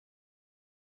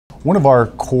One of our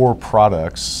core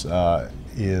products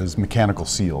is mechanical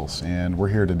seals, and we're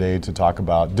here today to talk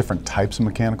about different types of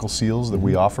mechanical seals that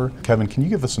we offer. Kevin, can you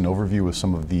give us an overview of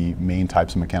some of the main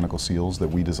types of mechanical seals that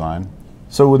we design?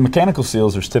 So with mechanical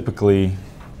seals, there's typically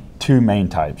two main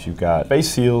types. You've got face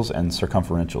seals and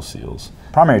circumferential seals.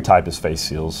 Primary type is face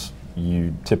seals.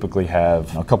 You typically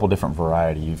have a couple different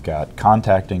varieties. You've got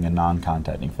contacting and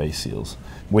non-contacting face seals.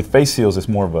 With face seals, it's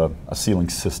more of a sealing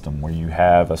system where you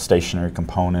have a stationary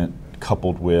component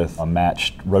coupled with a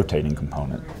matched rotating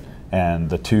component. And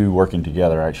the two working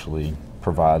together actually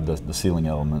provide the sealing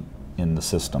element in the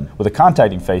system. With a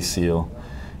contacting face seal,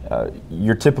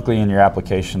 you're typically in your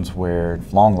applications where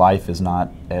long life is not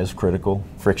as critical.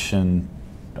 Friction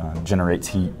generates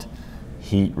heat.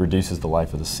 Heat reduces the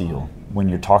life of the seal. When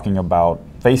you're talking about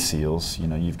face seals,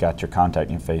 you've got your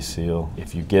contacting face seal.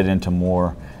 If you get into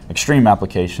more extreme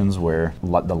applications where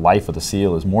the life of the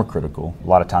seal is more critical, a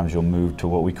lot of times you'll move to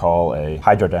what we call a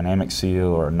hydrodynamic seal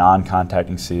or a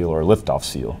non-contacting seal or a lift-off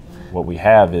seal. What we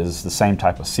have is the same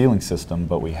type of sealing system,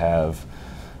 but we have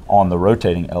on the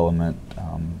rotating element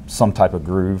some type of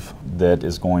groove that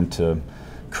is going to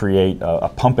create a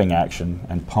pumping action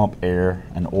and pump air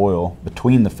and oil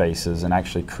between the faces and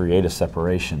actually create a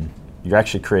separation. You're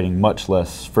actually creating much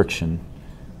less friction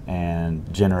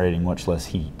and generating much less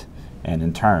heat, and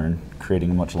in turn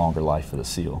creating a much longer life for the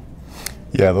seal.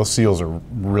 Yeah, those seals are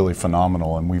really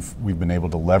phenomenal, and we've been able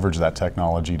to leverage that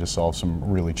technology to solve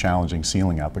some really challenging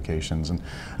sealing applications. And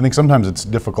I think sometimes it's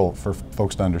difficult for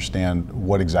folks to understand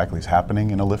what exactly is happening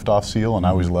in a lift-off seal, and I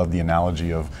always love the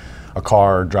analogy of a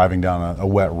car driving down a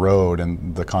wet road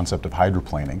and the concept of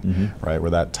hydroplaning, right,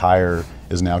 where that tire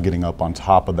is now getting up on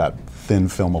top of that thin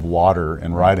film of water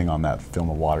and riding on that film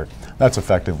of water. That's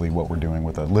effectively what we're doing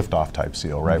with a lift-off type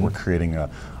seal, right? We're creating a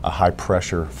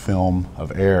high-pressure film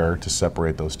of air to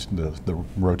separate the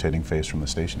rotating face from the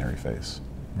stationary face.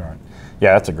 Right.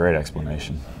 Yeah, that's a great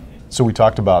explanation. So we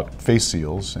talked about face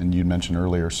seals, and you mentioned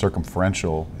earlier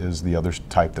circumferential is the other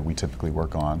type that we typically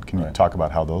work on. Can you talk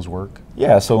about how those work?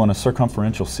 Yeah, so in a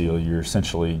circumferential seal, you're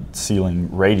essentially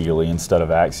sealing radially instead of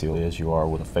axially as you are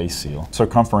with a face seal.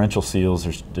 Circumferential seals,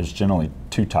 there's generally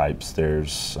two types.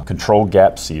 There's a controlled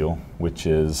gap seal, which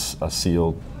is a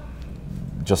seal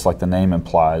just like the name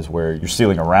implies, where you're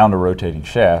sealing around a rotating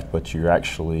shaft, but you've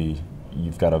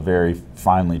got a very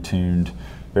finely tuned,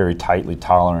 very tightly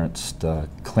toleranced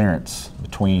clearance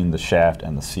between the shaft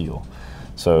and the seal.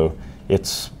 So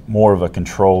it's more of a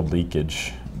controlled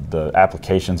leakage. The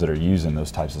applications that are using those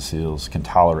types of seals can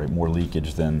tolerate more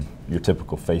leakage than your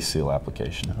typical face seal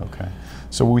application. Okay.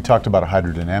 So when we talked about a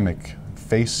hydrodynamic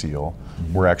face seal,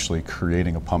 we're actually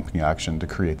creating a pumping action to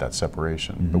create that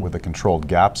separation. But with a controlled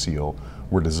gap seal,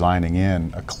 we're designing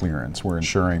in a clearance. We're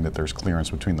ensuring that there's clearance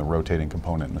between the rotating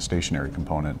component and the stationary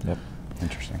component. Yep.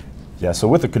 Interesting. Yeah, so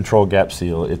with a controlled gap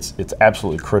seal, it's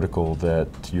absolutely critical that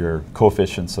your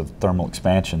coefficients of thermal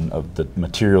expansion of the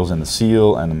materials in the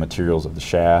seal and the materials of the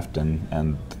shaft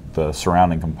and the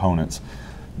surrounding components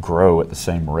grow at the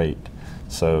same rate.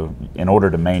 So in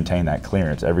order to maintain that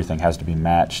clearance, everything has to be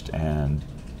matched, and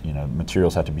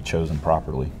materials have to be chosen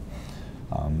properly.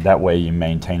 That way you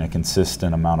maintain a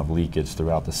consistent amount of leakage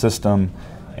throughout the system.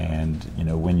 And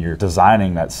when you're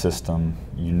designing that system,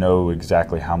 you know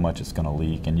exactly how much it's going to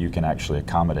leak, and you can actually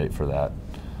accommodate for that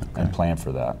and plan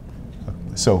for that.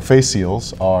 So face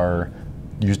seals are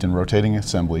used in rotating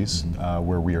assemblies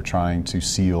where we are trying to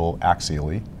seal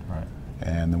axially. Right.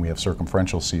 And then we have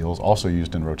circumferential seals also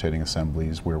used in rotating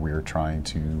assemblies where we are trying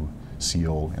to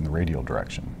seal in the radial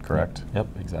direction, correct? Yep,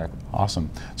 exactly. Awesome.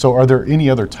 So are there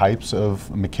any other types of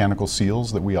mechanical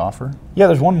seals that we offer? Yeah,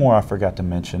 there's one more I forgot to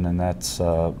mention, and that's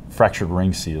fractured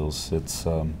ring seals. It's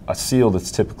a seal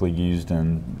that's typically used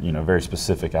in very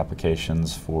specific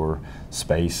applications for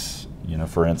space.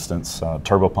 For instance,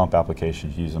 turbopump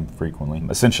applications use them frequently.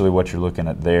 Essentially what you're looking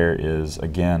at there is,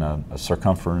 again, a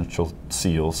circumferential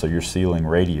seal, so you're sealing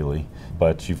radially,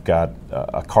 but you've got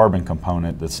a carbon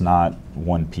component that's not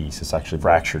one piece. It's actually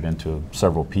fractured into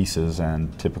several pieces,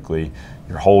 and typically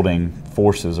you're holding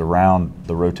forces around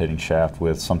the rotating shaft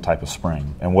with some type of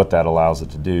spring. And what that allows it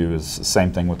to do is the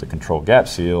same thing with the controlled gap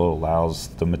seal. It allows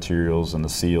the materials and the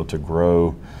seal to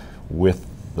grow with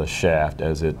the shaft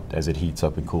as it heats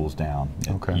up and cools down.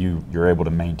 Okay. You're able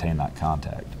to maintain that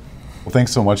contact. Well,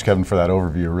 thanks so much, Kevin, for that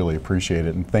overview. I really appreciate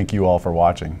it, and thank you all for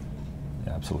watching.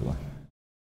 Yeah, absolutely.